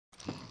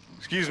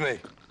Excuse me.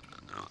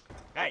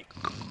 Hey,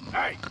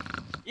 hey,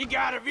 you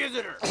got a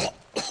visitor.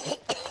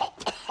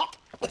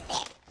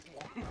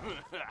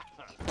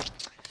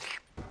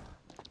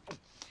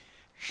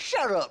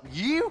 Shut up,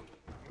 you.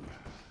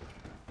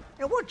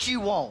 Now what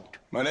you want?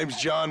 My name's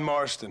John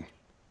Marston.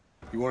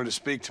 You wanted to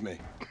speak to me.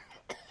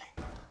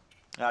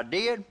 I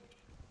did?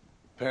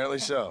 Apparently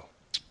so.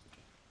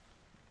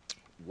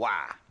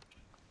 Why?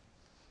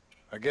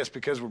 I guess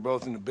because we're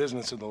both in the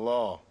business of the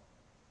law.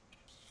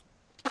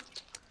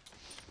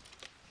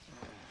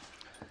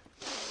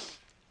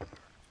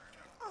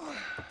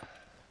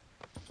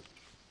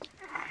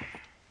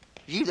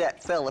 You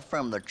that fella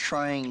from the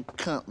train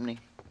company?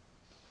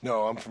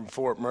 No, I'm from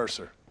Fort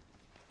Mercer.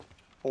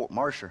 Fort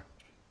Mercer?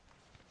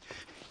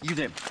 You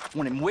them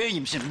one of them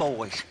Williamson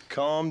boys?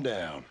 Calm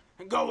down.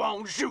 Go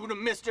on, shoot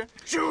him, mister.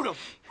 Shoot him.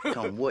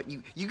 Come on, what,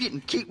 you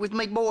getting kicked with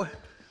me, boy?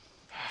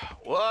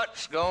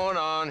 What's going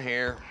on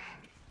here?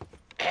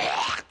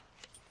 I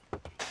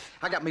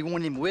got me one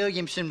of them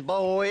Williamson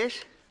boys.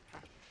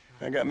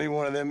 I got me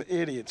one of them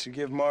idiots who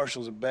give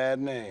marshals a bad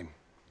name.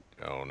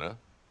 Jonah,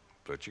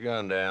 put your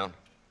gun down.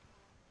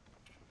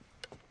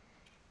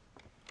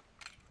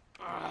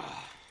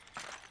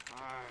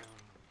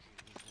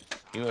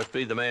 You must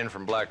be the man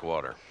from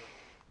Blackwater.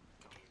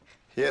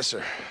 Yes,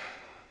 sir.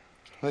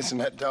 Listen,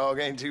 that dog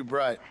ain't too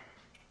bright,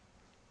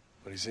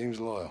 but he seems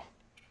loyal.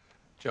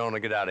 Jonah,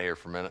 get out of here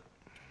for a minute.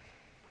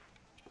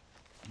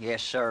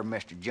 Yes, sir,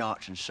 Mr.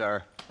 Johnson,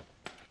 sir.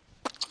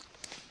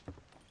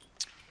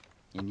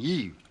 And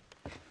you.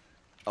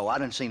 Oh, I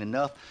done seen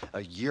enough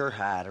of your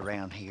hide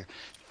around here,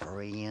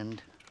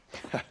 friend.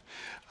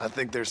 I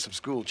think there's some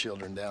school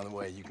children down the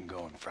way you can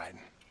go and frighten.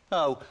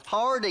 Oh,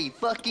 hardy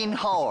fucking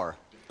har.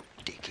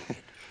 Dickhead.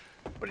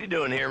 What are you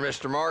doing here,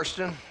 Mr.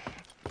 Marston?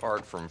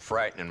 Apart from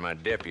frightening my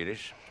deputies.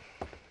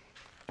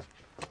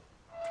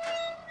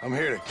 I'm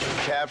here to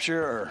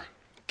capture or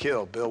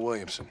kill Bill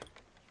Williamson.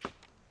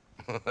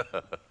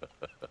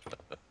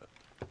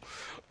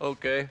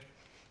 Okay.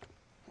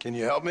 Can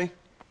you help me?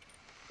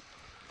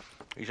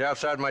 He's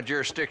outside my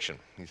jurisdiction.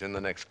 He's in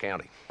the next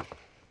county.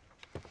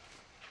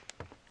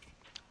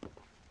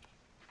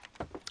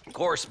 Of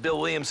course, Bill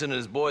Williamson and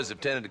his boys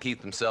have tended to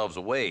keep themselves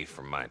away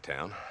from my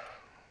town.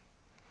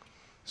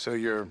 So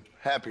you're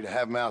happy to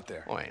have him out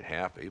there? Well, I ain't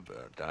happy,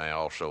 but I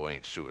also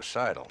ain't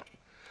suicidal.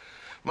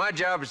 My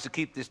job is to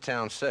keep this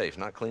town safe,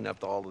 not clean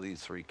up all of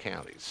these 3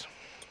 counties.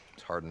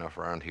 It's hard enough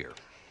around here.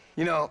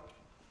 You know,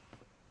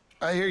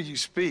 I hear you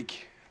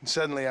speak, and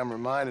suddenly I'm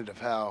reminded of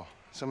how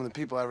some of the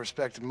people I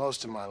respected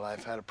most in my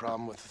life had a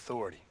problem with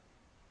authority.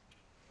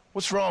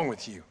 What's wrong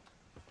with you?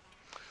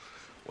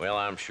 Well,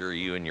 I'm sure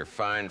you and your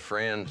fine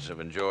friends have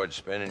enjoyed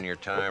spending your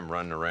time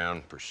running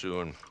around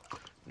pursuing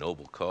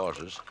noble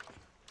causes.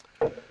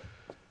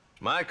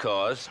 My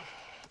cause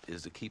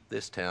is to keep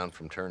this town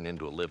from turning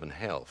into a living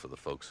hell for the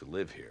folks who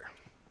live here.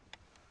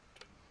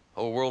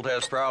 Whole world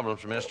has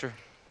problems, mister,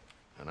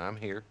 and I'm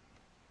here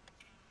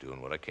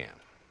doing what I can.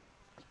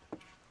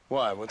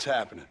 Why? What's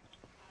happening?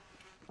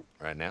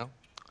 Right now,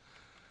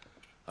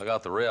 I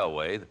got the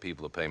railway, the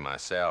people who pay my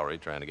salary,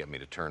 trying to get me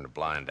to turn a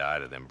blind eye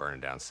to them burning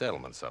down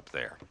settlements up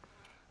there.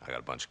 I got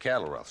a bunch of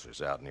cattle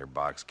rustlers out near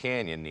Box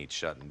Canyon needs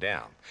shutting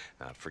down.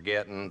 Not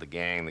forgetting the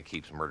gang that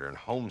keeps murdering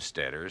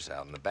homesteaders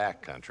out in the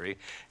back country.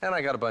 And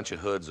I got a bunch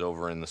of hoods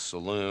over in the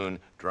saloon,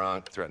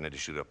 drunk, threatening to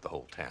shoot up the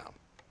whole town.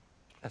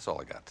 That's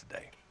all I got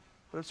today.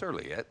 But it's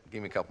early yet.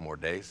 Give me a couple more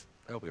days.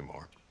 There'll be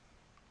more.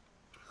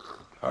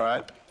 All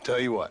right, tell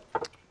you what.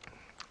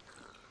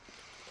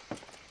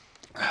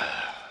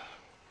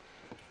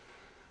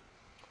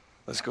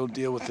 Let's go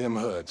deal with them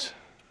hoods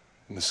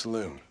in the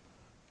saloon.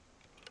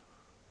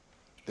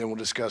 Then we'll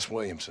discuss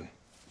Williamson.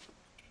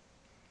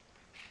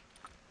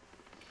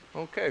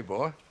 Okay,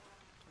 boy.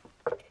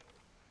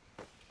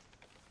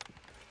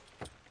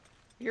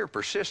 You're a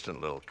persistent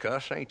little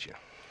cuss, ain't you?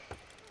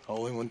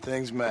 Only when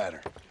things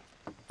matter.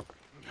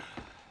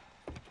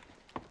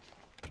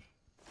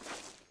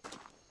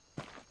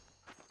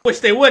 Wish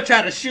they would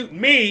try to shoot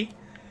me.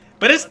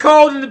 But it's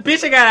cold in the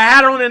bitch. I got a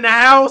hat on in the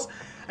house.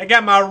 I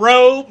got my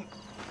robe.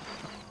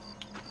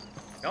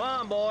 Come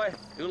on, boy.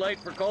 Too late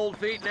for cold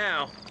feet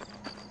now.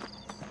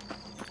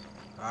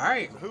 All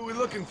right. Who are we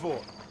looking for?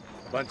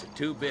 A bunch of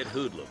 2-bit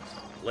hoodlums,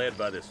 led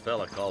by this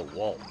fella called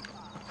Walton.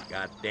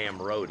 Goddamn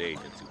road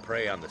agents who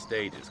prey on the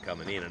stages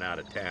coming in and out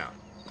of town.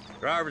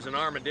 Drivers in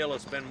Armadillo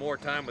spend more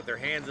time with their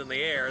hands in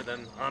the air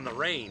than on the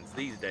reins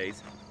these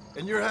days.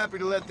 And you're happy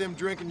to let them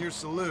drink in your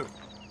saloon?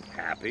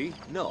 Happy?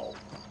 No.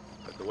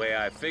 But the way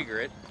I figure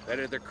it,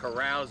 better they're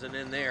carousing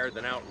in there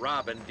than out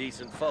robbing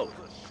decent folk.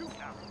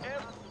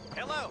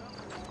 Hello.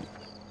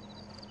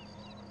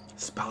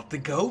 It's about to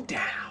go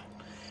down.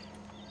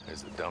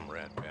 There's the dumb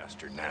rat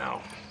bastard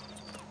now.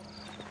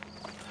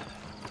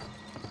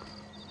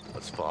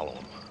 Let's follow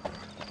him.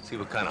 See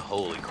what kind of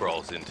hole he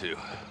crawls into.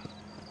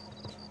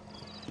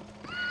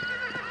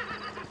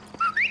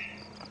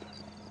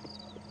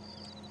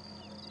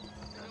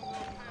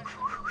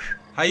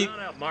 How you? Come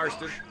on out,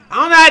 Marston. I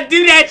don't know how to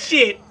do that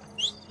shit.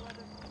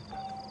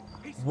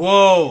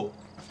 Whoa.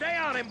 Stay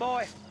on him,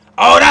 boy.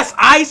 Oh, that's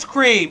ice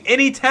cream.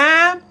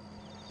 Anytime.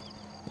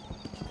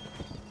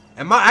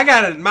 And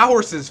my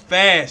horse is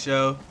fast,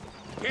 yo.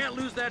 Can't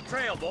lose that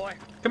trail, boy.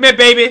 Come here,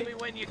 baby. Tell me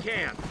when you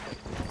can.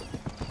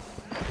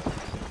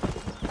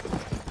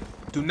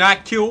 Do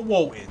not kill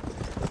Walton.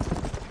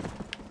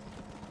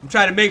 I'm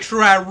trying to make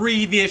sure I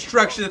read the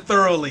instructions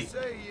thoroughly.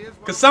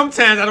 Because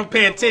sometimes I don't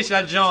pay attention,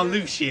 I John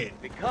Luke shit.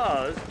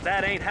 Because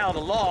that ain't how the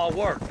law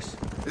works.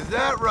 Is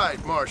that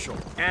right, Marshal?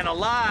 And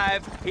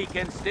alive, he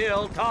can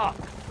still talk.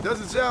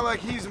 Doesn't sound like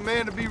he's a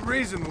man to be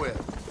reasoned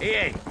with. He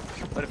ain't.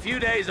 But a few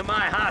days of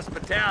my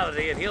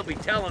hospitality and he'll be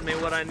telling me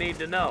what I need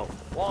to know.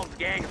 Walton's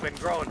gang's been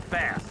growing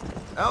fast.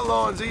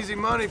 Outlawing's easy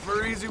money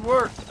for easy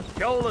work.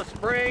 Chola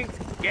Springs,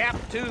 Gap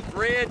Tooth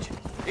Ridge,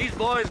 these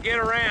boys get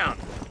around.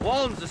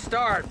 Walton's the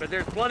start, but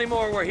there's plenty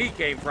more where he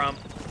came from.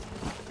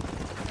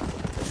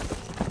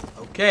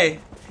 Okay.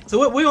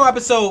 So we're on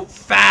episode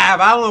 5.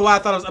 I don't know why I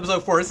thought it was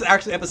episode 4. This is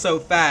actually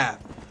episode 5. So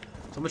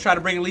I'm going to try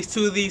to bring at least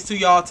 2 of these to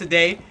y'all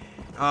today.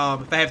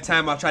 If I have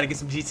time, I'll try to get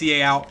some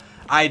GTA out.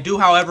 I do,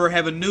 however,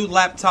 have a new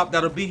laptop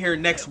that'll be here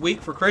next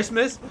week for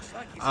Christmas.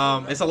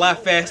 It's a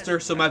lot faster,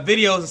 so my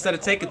videos, instead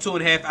of taking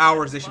 2.5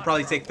 hours, they should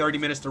probably take 30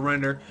 minutes to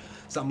render.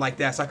 Something like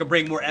that, so I can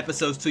bring more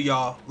episodes to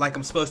y'all like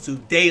I'm supposed to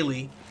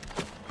daily.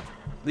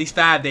 At least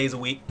 5 days a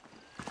week.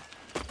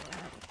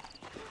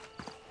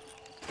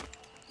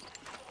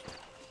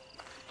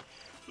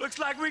 Looks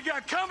like we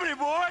got company,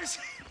 boys.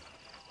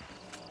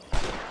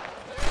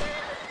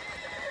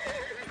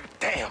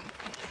 Damn.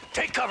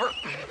 Take cover.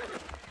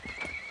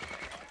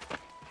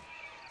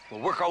 We'll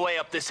work our way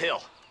up this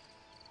hill.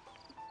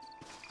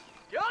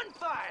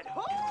 Gunfight!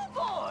 Oh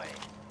boy!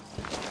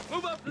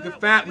 Move up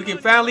We can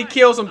finally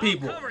kill some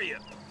people. Cover you.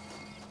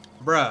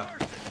 Bruh.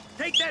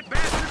 Take that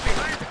bastard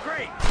behind the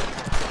crate.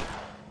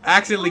 I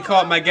accidentally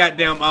caught my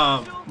goddamn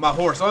my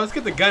horse. So let's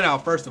get the gun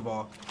out first of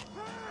all.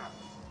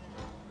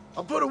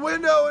 I'll put a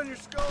window in your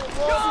skull,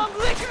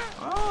 Walton.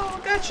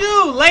 Oh, I got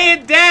you. Lay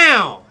it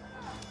down.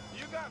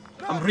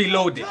 I'm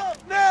reloading.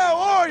 Now,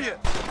 are you?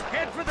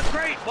 Head for the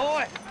crate,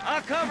 boy.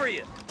 I'll cover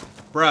you.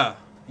 Bruh,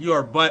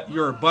 you're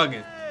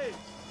bugging.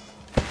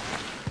 There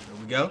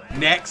we go.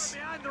 Next.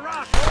 Behind the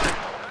rock,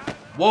 boy.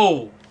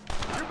 Whoa.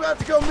 You're about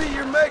to go meet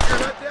your maker,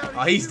 and I doubt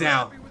Oh, he's too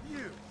down. happy with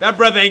you. That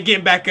brother ain't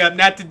getting back up.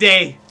 Not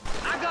today.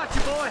 I got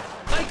you, boy.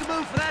 Make a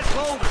move for that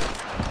boulder.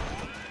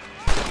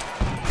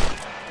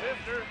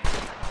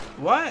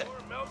 What?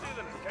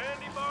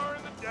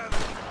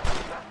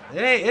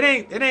 It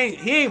ain't.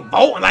 He ain't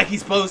voting like he's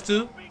supposed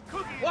to.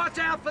 Watch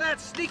out for that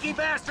sneaky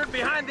bastard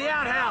behind the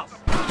outhouse.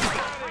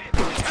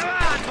 Come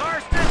on,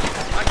 Marston.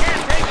 I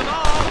can't take them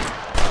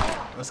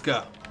all. Let's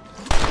go.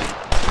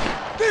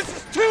 This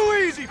is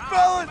too easy,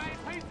 fellas.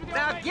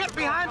 Now get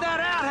behind that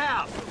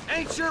outhouse.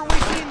 Ain't sure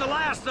we've seen the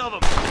last of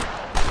them.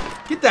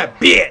 Get that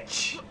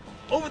bitch.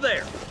 Over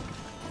there.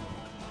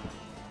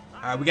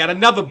 All right, we got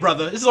another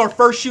brother. This is our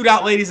first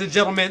shootout, ladies and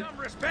gentlemen. Some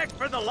respect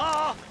for the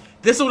law.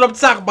 This is what I'm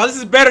talking about. This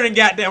is better than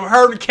goddamn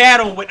herding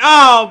cattle with,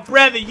 oh,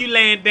 brother, you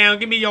laying down.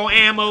 Give me your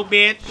ammo,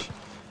 bitch.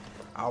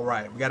 All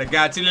right, we got a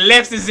guy to the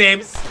left of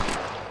Zims.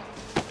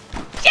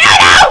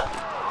 Shoot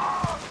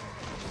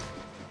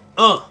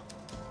him!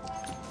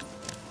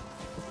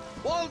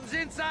 Walton's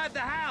inside the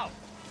house.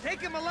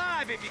 Take him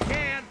alive if you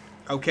can.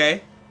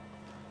 Okay.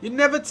 You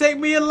never take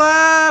me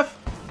alive.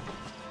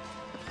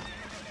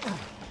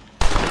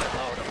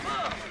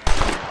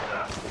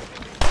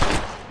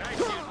 Nice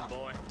shooting,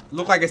 boy.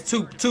 Look like it's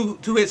two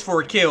hits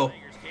for a kill.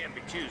 Fingers can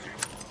be choosers.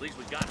 At least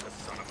we got the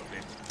son of a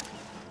bitch.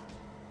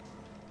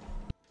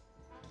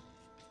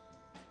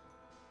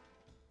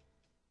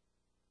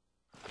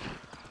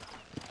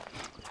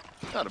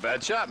 Not a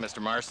bad shot,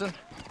 Mr. Marston.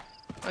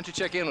 Why don't you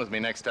check in with me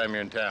next time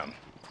you're in town?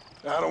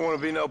 I don't want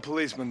to be no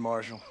policeman,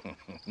 Marshal.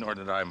 Nor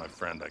did I, my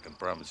friend. I can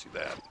promise you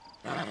that.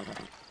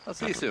 I'll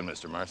see you soon,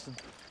 Mr. Marston.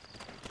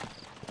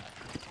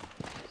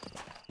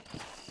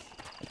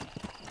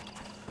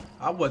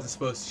 I wasn't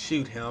supposed to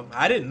shoot him.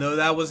 I didn't know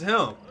that was him.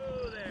 Oh,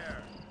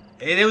 there.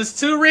 And there was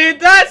 2 red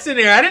dots in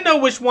there. I didn't know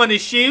which one to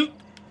shoot.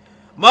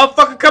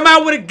 Motherfucker come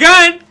out with a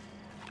gun.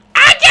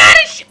 I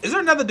gotta shoot. Is there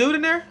another dude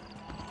in there?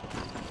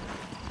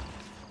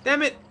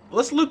 Damn it.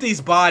 Let's loot these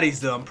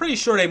bodies, though. I'm pretty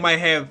sure they might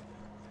have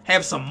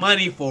some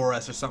money for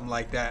us or something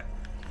like that.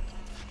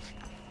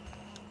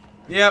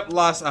 Yep,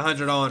 lost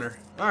 100 honor.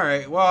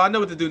 Alright, well, I know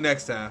what to do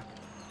next time.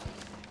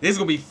 This is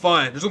going to be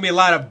fun. There's going to be a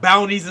lot of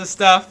bounties and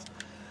stuff.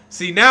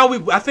 See, now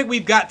I think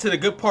we've got to the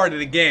good part of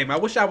the game. I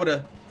wish I would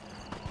have...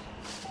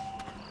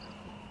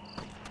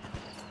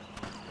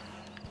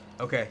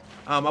 Okay.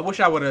 I wish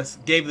I would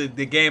have gave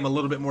the game a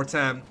little bit more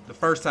time the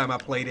first time I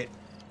played it.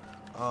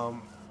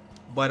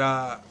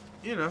 But,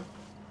 you know,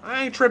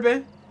 I ain't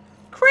tripping.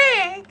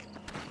 Craig!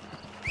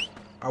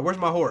 Alright, where's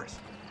my horse?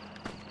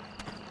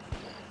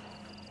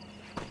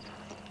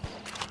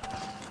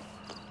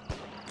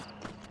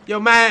 Yo,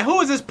 man, who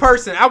is this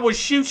person? I will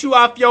shoot you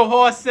off your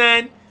horse,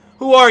 son.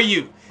 Who are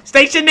you?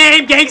 State your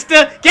name,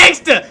 gangster!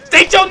 Gangster!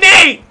 State your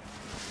name!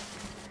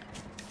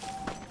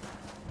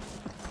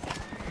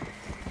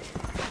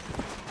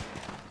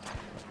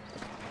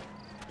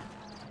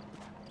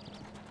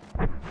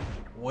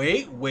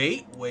 Wait.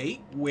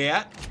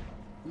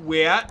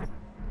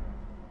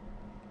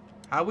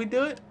 How we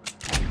do it?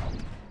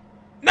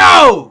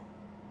 No!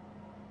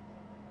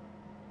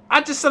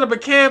 I just set up a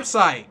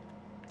campsite.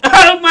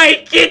 Oh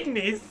my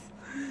goodness!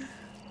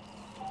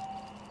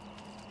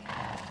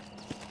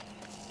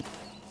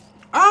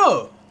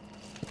 Oh!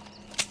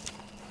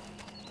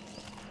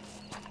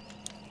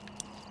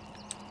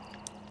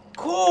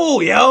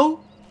 Cool, yo!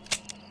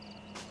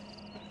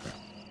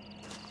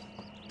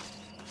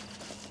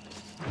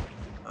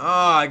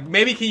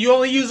 Maybe can you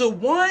only use it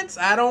once?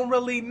 I don't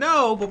really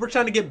know, but we're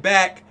trying to get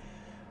back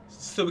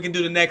so we can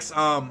do the next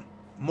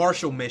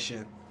Marshall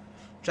mission.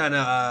 Trying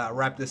to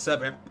wrap this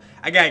up.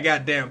 I got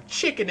goddamn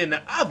chicken in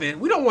the oven.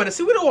 We don't want to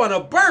see. We don't want to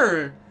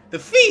burn the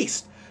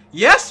feast.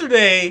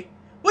 Yesterday,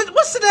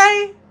 what's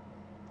today?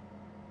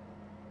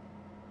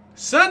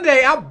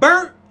 Sunday. I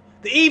burnt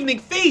the evening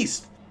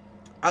feast.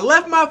 I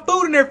left my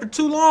food in there for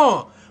too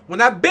long.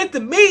 When I bit the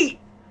meat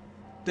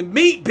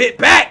bit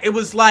back. It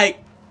was like,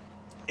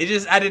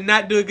 I did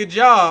not do a good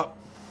job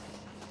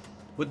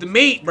with the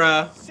meat,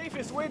 bruh.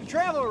 Safest way to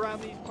travel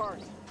around these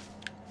parts.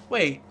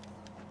 Wait.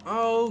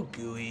 Oh,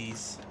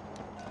 gooeyes.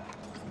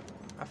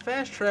 I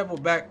fast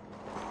traveled back.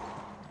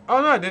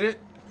 Oh, no, I didn't.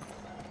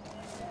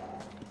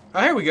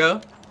 Oh, here we go.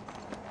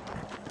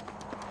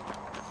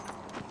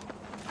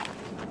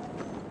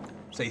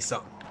 Say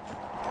something.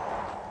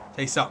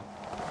 Say something.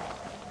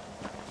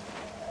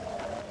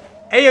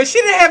 Hey, yo, she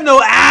didn't have no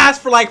eyes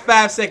for like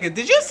 5 seconds.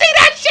 Did you see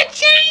that shit,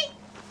 Chi?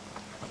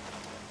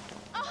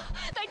 Oh,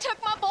 they took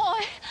my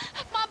boy.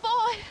 My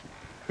boy.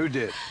 Who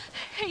did?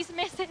 He's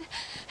missing.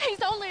 He's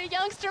only a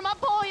youngster. My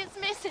boy is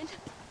missing.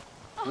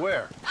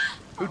 Where?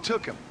 Who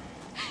took him?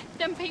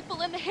 Them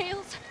people in the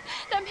hills.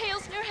 Them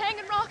hills near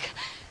Hanging Rock.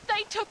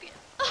 They took it.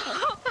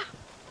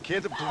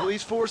 Can't the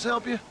police force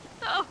help you?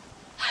 Oh,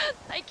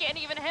 they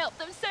can't even help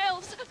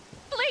themselves.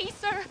 Please,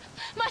 sir.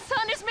 My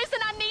son is missing.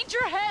 I need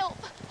your help.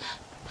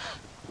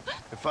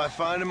 If I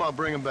find him, I'll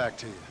bring him back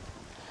to you.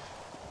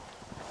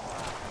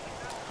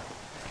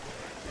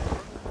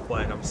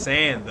 What I'm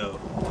saying, though.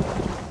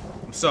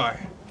 I'm sorry.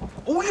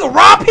 Oh, you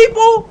rob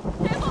people?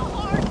 Have a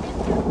heart.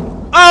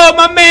 Oh,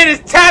 my man is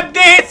tap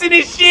dancing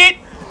and shit.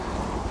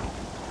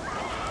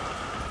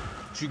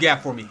 What you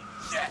got for me?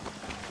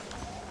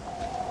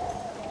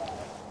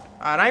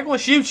 Alright, I ain't gonna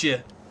shoot you.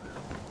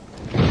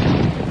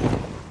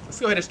 Let's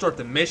go ahead and start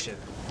the mission.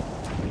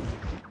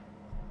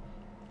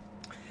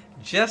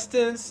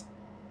 Justice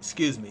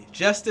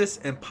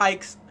and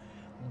Pike's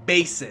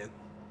Basin.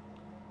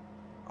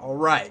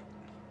 Alright.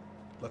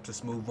 Let's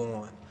just move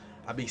on.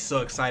 I'll be so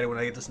excited when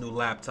I get this new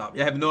laptop.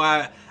 You have no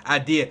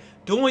idea.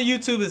 Doing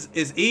YouTube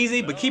is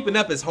easy, but keeping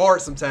up is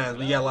hard sometimes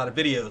when you got a lot of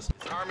videos.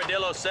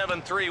 Armadillo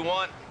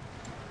 731.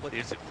 What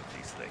is it with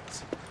these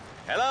things?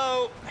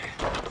 Hello?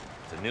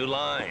 It's a new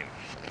line.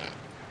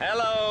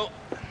 Hello?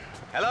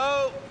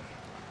 Hello?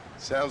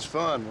 Sounds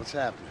fun. What's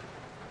happening?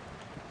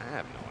 I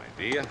have no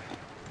idea.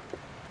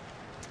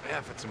 Yeah,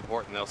 if it's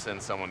important, they'll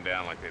send someone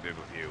down like they did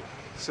with you.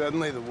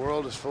 Suddenly, the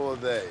world is full of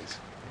days.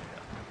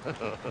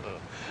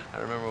 I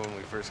remember when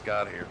we first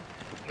got here.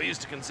 We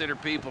used to consider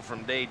people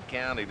from Dade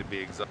County to be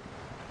exotic.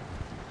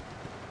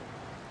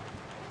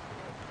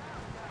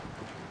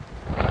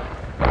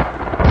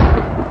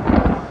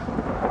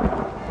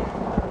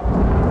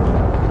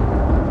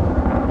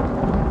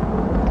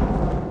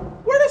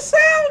 Where the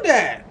sound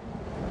at?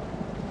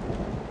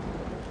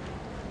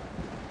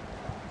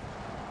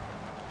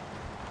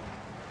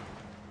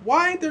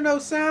 Why ain't there no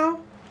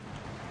sound?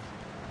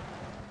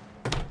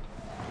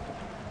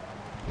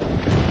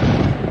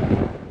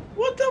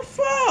 What the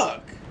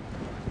fuck?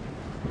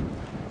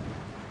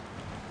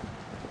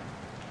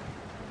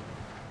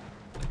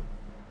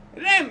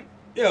 Damn,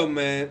 yo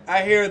man,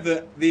 I hear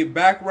the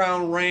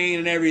background rain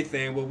and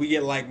everything, but we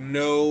get like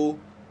no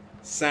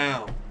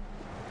sound.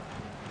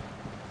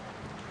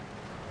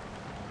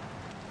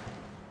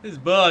 This is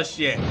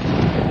bullshit.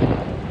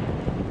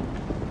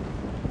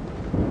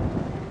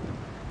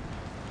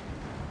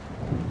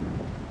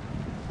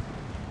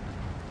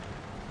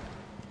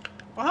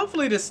 Well,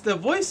 hopefully the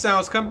voice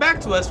sounds come back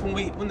to us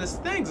when this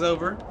thing's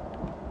over.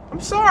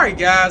 I'm sorry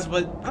guys,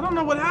 but I don't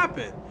know what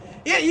happened.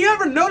 Yeah, you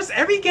ever notice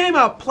every game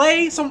I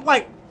play, some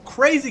like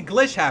crazy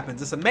glitch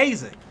happens. It's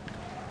amazing.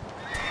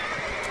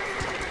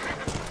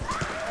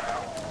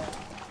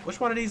 Which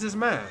one of these is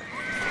mine?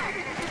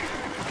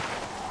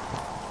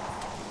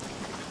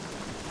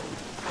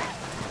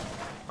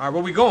 Alright,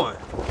 where we going?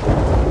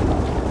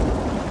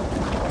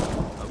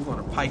 We're going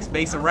to Pike's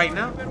Basin right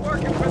now. I've been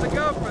working for the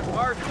government,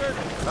 Marston.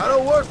 I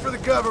don't work for the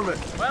government.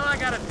 Well, I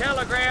got a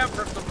telegram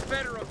from some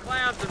federal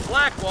clowns in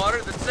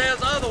Blackwater that says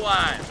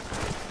otherwise.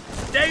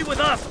 Stay with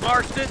us,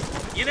 Marston.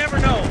 You never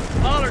know.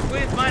 Smaller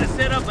twins might have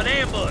set up an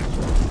ambush.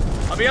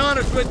 I'll be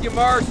honest with you,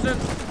 Marston.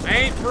 I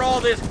ain't for all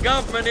this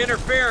government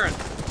interference.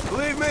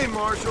 Believe me,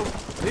 Marshal,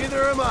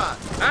 neither am I.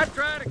 I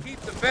try to keep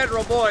the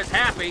federal boys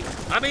happy.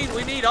 I mean,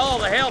 we need all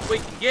the help we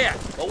can get.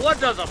 But what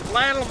does a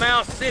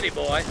flannel-mouthed city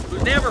boy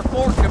who's never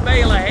forked a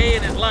bale of hay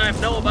in his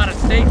life know about a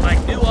state like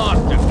New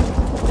Austin?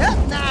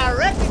 Nothing, I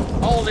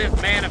reckon. All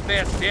this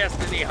manifest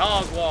destiny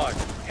hogwash,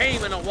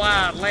 taming a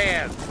wild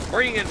land,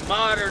 bringing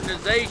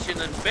modernization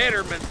and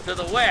betterments to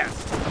the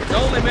West. It's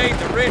only made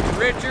the rich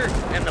richer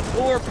and the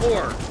poor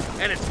poorer,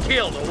 and it's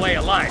killed a way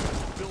of life.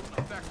 Building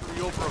a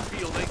factory over a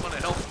field ain't gonna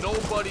help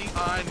nobody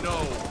I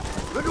know.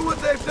 Look at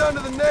what they've done to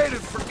the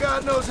natives for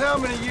God knows how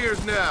many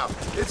years now.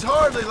 It's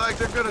hardly like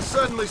they're gonna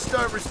suddenly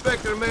start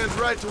respecting a man's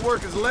right to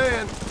work his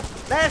land.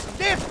 That's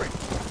different.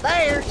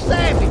 They're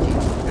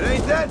savages. It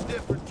ain't that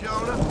different,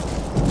 Jonah.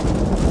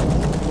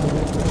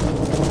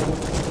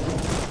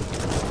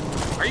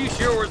 Are you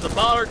sure we're the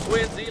Bollard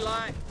twins,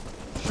 Eli?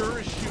 Sure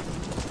as shooting.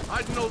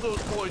 I'd know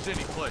those boys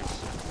any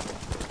place.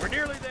 We're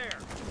nearly there.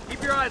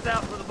 Keep your eyes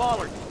out for the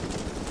Bollards.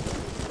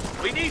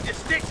 We need to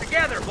stick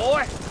together,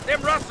 boy.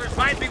 Them rustlers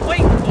might be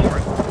waiting for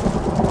us.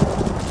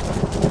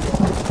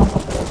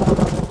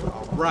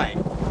 All right.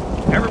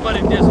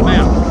 Everybody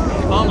dismount.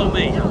 Follow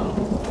me.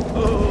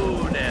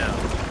 Oh, now.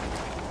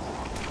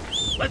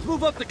 Let's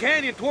move up the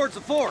canyon towards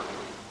the fort.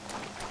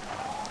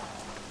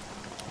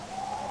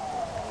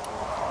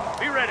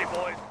 Be ready,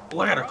 boys. Oh,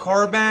 I got a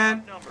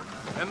carbine.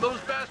 And those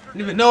bastards...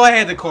 Didn't even know I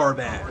had the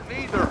carbine.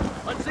 Neither.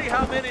 Let's see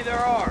how many there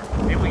are.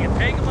 If we can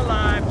take them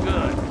alive,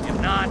 good. If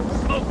not,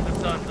 smoke the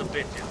sons of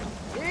bitches.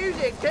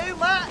 Music to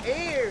my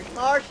ears,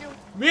 Marshal.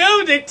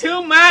 Music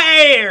to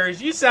my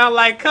ears. You sound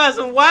like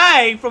Cousin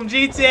Wade from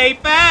GTA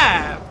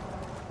 5.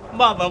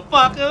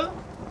 Motherfucker.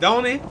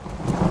 Don't he?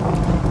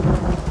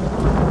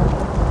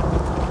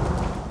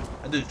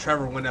 That dude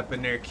Trevor went up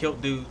in there,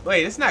 killed dude.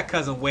 Wait, it's not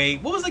Cousin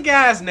Wade. What was the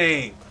guy's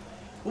name?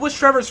 What was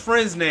Trevor's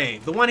friend's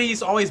name? The one he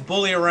used to always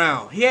bully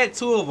around. He had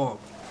two of them.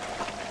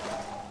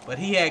 But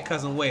he had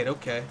Cousin Wade,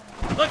 okay.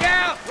 Look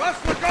out!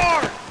 Rustler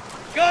guard!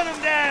 Gun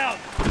him down!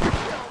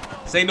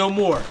 Say no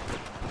more.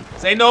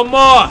 Say no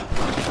more!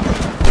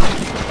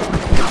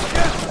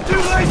 Guess it's too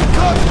late to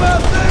talk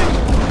about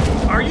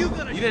things! Are you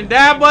gonna You didn't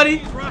die, buddy?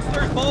 these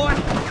rustlers, boy?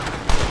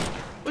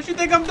 What you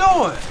think I'm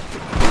doing?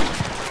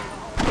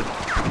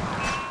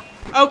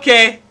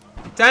 Okay.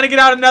 Time to get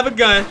out another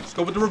gun. Let's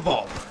go with the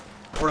revolver.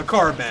 Or a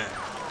carbine.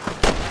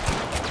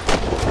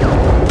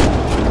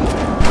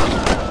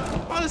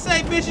 All to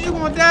say, bitches, you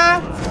gonna die?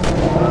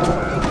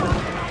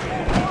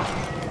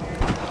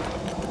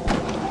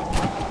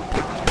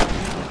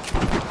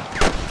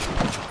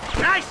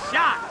 Nice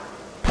shot!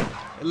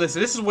 Hey,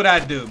 listen, this is what I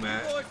do,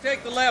 man. Boys,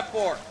 take the left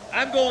fork.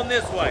 I'm going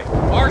this way.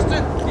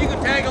 Marston, you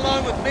can tag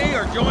along with me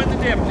or join the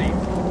deputies.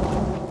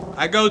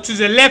 I go to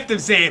the left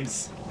of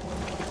Sam's.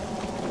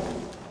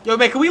 Yo,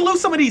 man, can we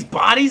lose some of these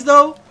bodies,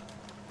 though?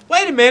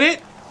 Wait a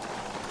minute.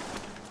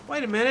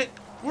 Wait a minute.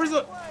 Where's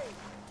the...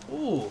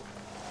 Ooh.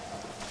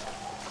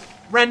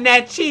 Run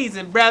that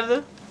cheesing,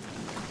 brother.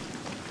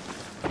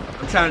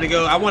 I'm trying to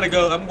go... I'm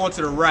going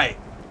to the right.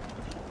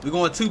 We're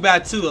going 2 by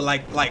 2,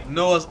 like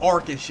Noah's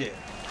Ark and shit.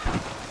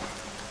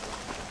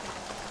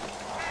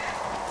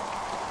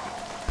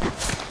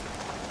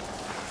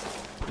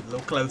 A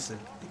little closer.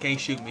 They can't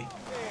shoot me.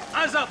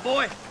 Eyes up,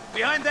 boy.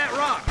 Behind that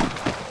rock.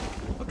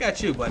 Look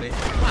at you, buddy.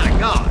 My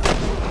God.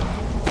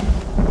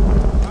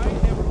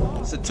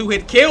 It's a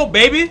 2-hit kill,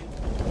 baby.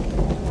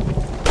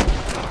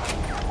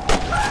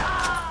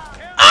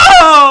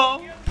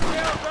 Oh!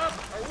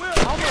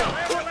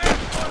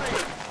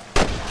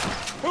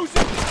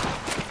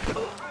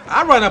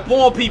 I run up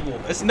on people.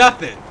 It's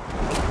nothing.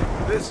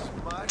 This is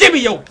my... Give me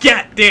your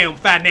goddamn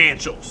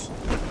financials.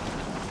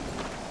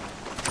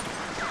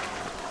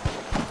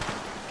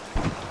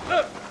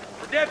 Look,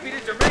 the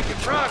deputies are making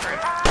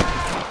progress.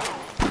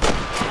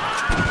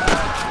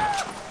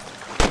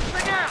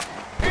 Look out!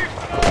 Here's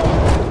the goal.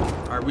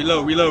 All right,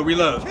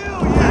 reload. I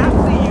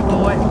see you,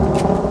 boy.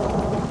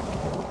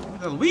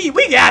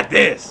 We got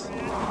this.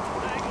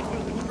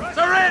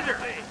 Surrender, or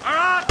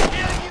I'll kill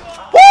you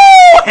all.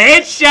 Woo!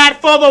 Headshot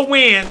for the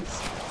wins.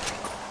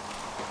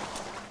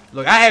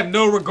 Look, I have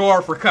no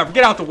regard for cover.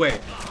 Get out the way. All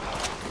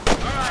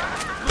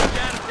right, move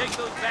down and take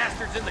those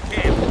bastards in the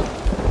camp.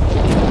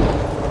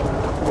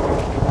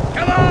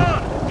 Come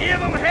on, give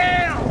them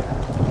hell.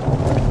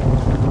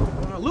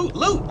 Loot.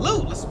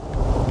 Let's...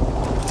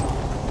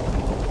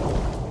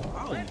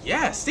 Oh,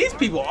 yes. These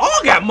people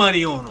all got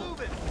money on them.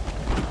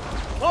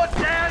 Put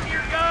down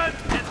your guns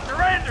and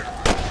surrender.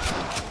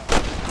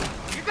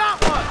 You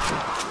got one.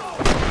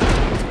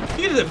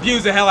 You just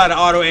abuse the hell out of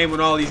auto aim in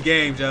all these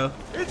games, yo.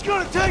 It's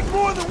gonna take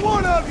more than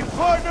one of you,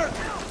 partner!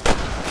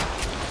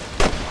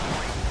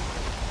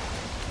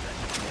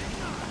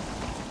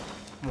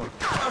 Come on.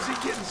 How's he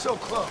getting so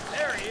close?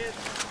 There he is.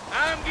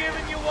 I'm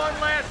giving you one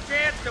last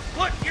chance to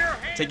put your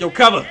hands Take your in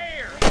cover. the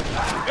air.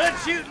 Good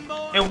shooting,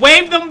 boy. And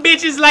wave them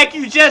bitches like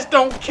you just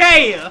don't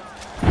care.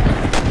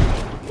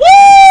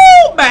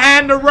 Woo!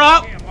 Behind the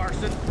rock. Yeah,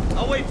 Marston.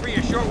 I'll wait for you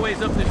a short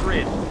ways up this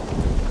ridge.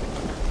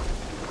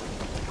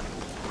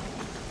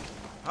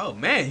 Oh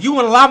man, you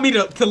want to allow me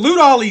to loot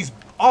all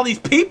these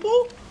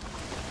people?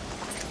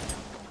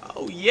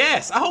 Oh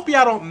yes. I hope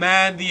y'all don't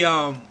mind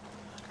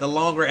the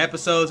longer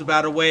episodes.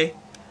 By the way,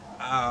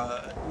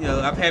 you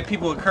know, I've had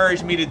people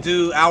encourage me to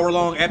do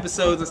hour-long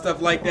episodes and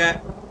stuff like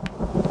that.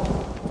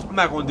 I'm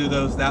not gonna do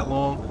those that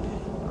long.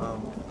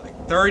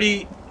 Like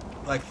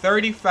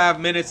 35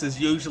 minutes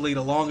is usually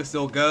the longest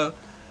they'll go.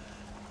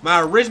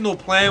 My original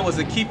plan was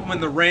to keep them in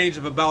the range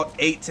of about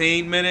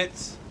 18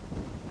 minutes,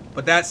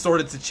 but that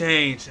started to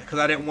change because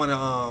I didn't want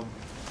to.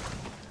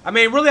 I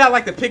mean, really, I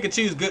like to pick and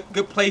choose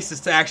good places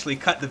to actually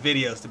cut the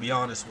videos. To be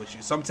honest with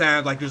you,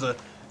 sometimes like there's a,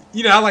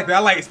 you know, I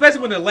like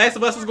especially when The Last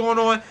of Us was going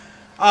on.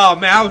 Oh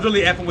man, I was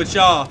really effing with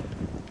y'all,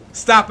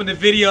 stopping the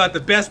video at the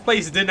best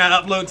place and did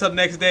not upload until the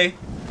next day.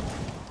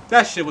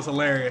 That shit was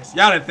hilarious.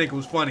 Y'all didn't think it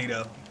was funny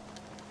though.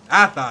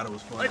 I thought it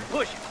was funny. Let's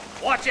push it.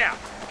 Watch out.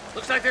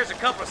 Looks like there's a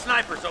couple of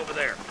snipers over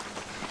there.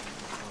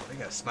 Oh, they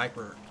got a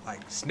sniper, like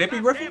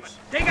snippy rifles?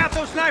 Take out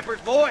those snipers,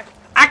 boy.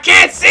 I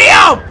can't see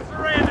them!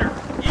 Surrender.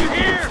 You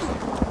hear?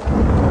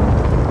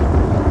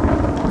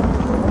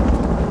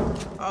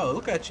 Oh,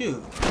 look at you.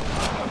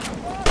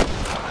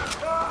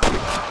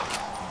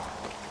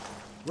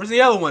 Where's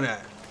the other one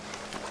at?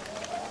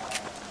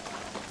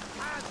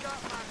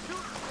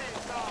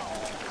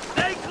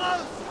 Stay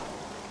close.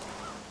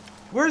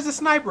 Where's the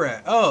sniper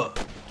at? Oh.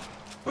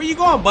 Where you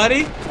going,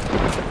 buddy?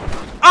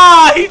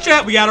 Ah, he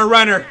trapped. We got a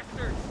runner.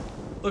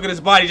 Look at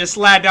his body just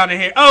slide down in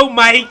here. Oh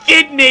my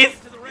goodness.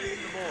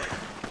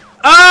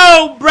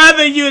 Oh,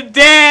 brother, you're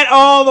dead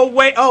all the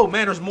way. Oh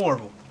man, there's more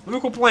of them. Let me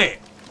quit playing.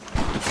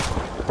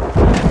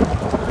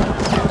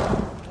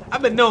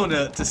 I've been known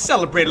to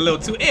celebrate a little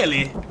too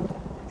early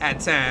at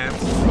times.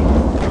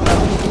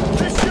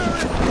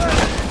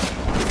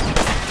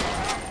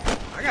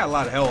 I got a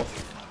lot of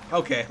health.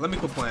 Okay, let me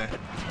quit playing.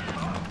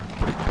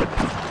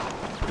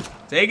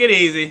 Take it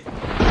easy.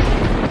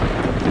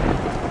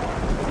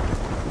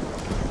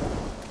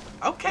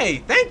 Okay,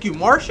 thank you,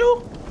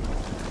 Marshall.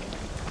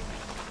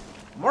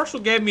 Marshall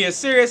gave me a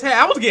serious head.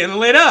 I was getting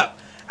lit up.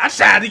 I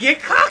tried to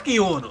get cocky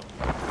on him.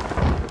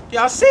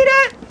 Y'all see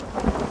that?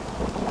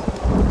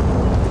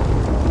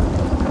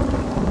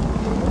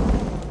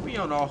 We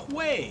on our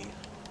way.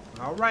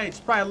 All right, it's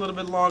probably a little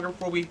bit longer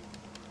before we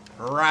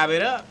wrap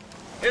it up.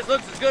 This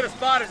looks as good a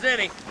spot as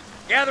any.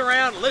 Gather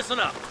around and listen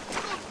up.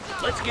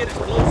 Let's get as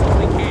close as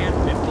we can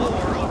before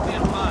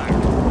opening fire.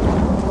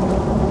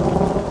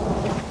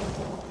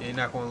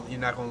 You're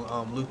not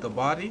gonna loot the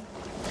body?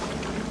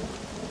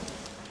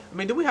 I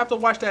mean, do we have to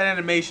watch that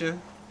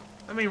animation?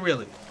 I mean,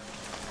 really?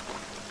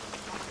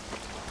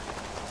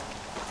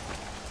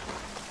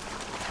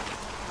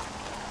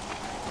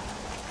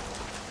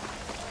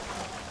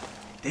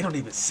 They don't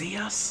even see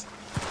us?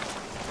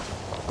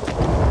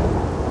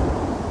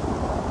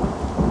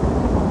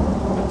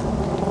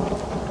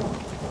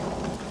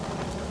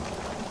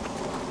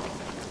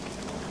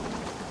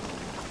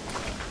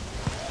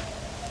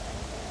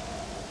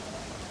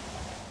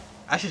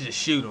 I should just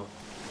shoot him.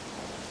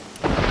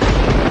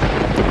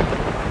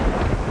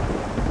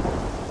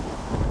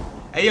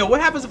 Hey, yo,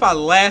 what happens if I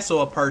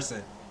lasso a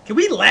person? Can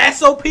we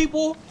lasso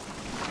people?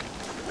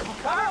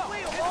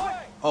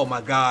 Oh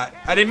my god.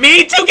 I didn't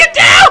mean to get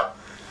down!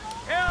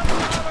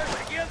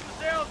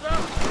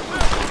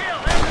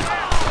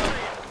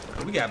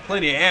 We got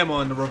plenty of ammo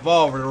in the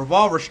revolver. The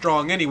revolver's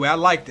strong anyway. I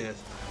like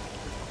this.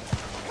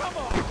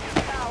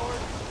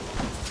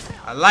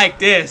 I like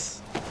this.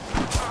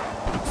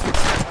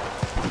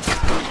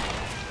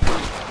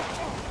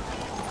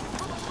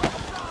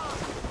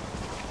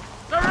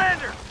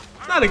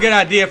 It's not a good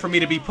idea for me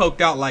to be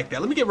poked out like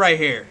that. Let me get right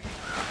here.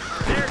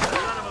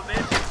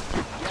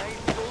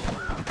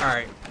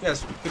 Alright,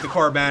 let's get the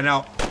carbine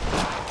out.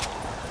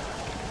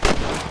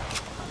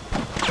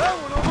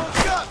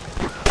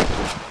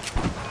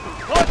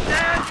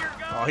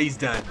 Oh, he's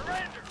done.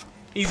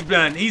 He's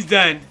done. He's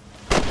done.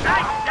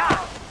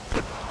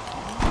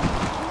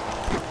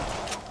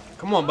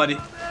 Come on, buddy.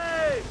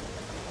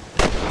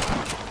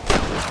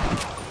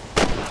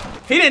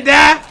 He didn't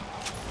die.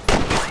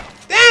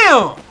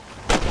 Damn.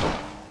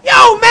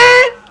 Yo,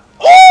 man.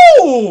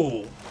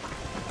 Ooh.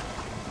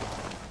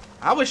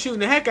 I was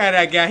shooting the heck out of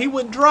that guy. He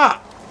wouldn't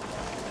drop.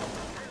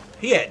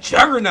 He had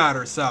Juggernaut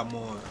or something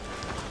on.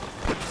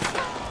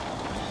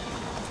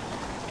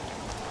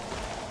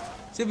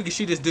 See if we can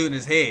shoot this dude in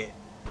his head.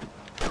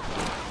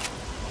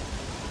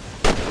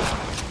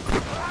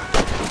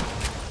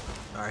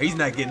 Alright, he's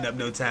not getting up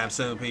no time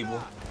soon,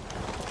 people.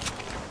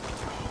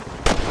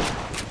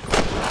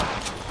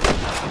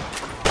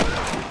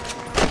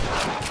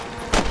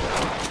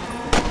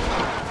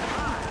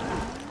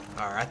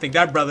 Alright, I think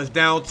that brother's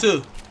down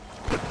too.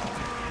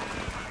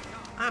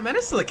 Ah, man,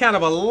 this is a kind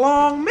of a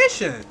long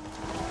mission.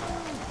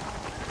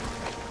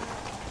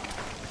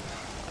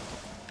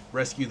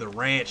 Rescue the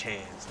ranch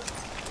hands.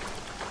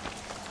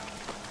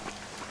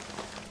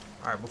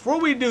 Alright, before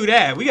we do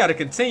that, we got to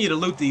continue to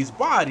loot these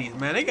bodies,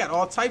 man. They got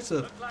all types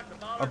of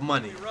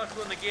money.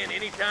 Rustling again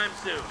anytime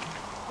soon.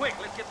 Quick,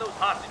 let's get those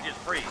hostages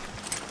free.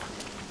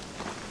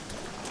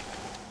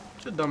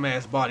 Get your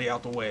dumbass body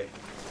out the way.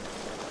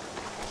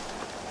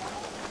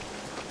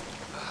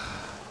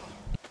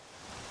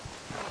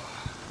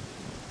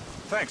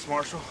 Thanks,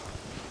 Marshal.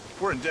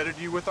 We're indebted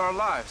to you with our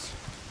lives.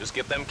 Just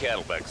get them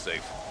cattle back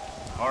safe.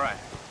 All right.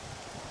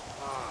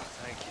 Oh,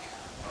 thank you.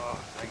 Oh,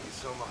 thank you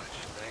so much.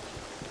 Thank you.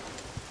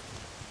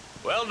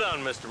 Well done,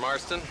 Mr.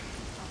 Marston.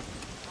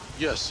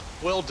 Yes,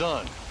 well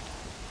done.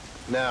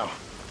 Now,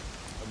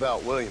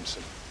 about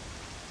Williamson.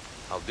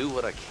 I'll do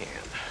what I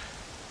can.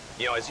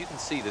 You know, as you can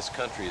see, this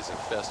country is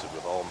infested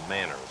with all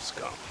manner of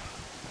scum.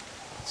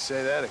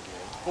 Say that again.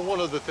 Well, one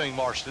other thing,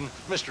 Marston.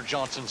 Mr.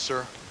 Johnson,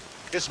 sir.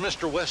 It's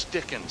Mr. Wes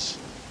Dickens.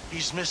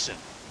 He's missing.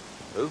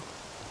 Who?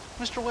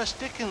 Mr. Wes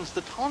Dickens,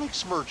 the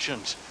tonics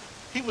merchant.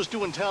 He was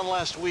due in town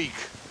last week.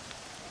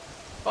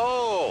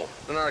 Oh,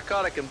 the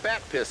narcotic and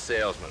bat piss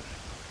salesman.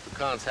 Who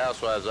cons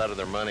housewives out of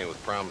their money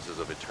with promises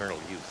of eternal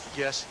youth.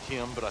 Yes,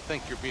 him, but I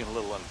think you're being a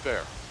little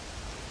unfair.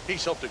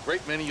 He's helped a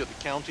great many of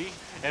the county,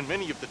 and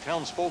many of the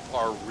townsfolk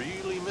are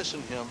really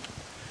missing him.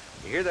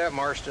 You hear that,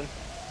 Marston?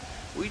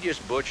 We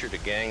just butchered a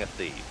gang of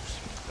thieves,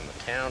 and the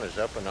town is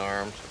up in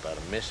arms about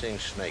a missing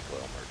snake oil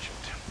merchant.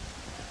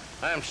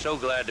 I am so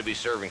glad to be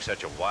serving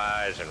such a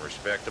wise and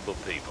respectable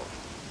people.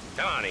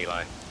 Come on,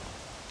 Eli.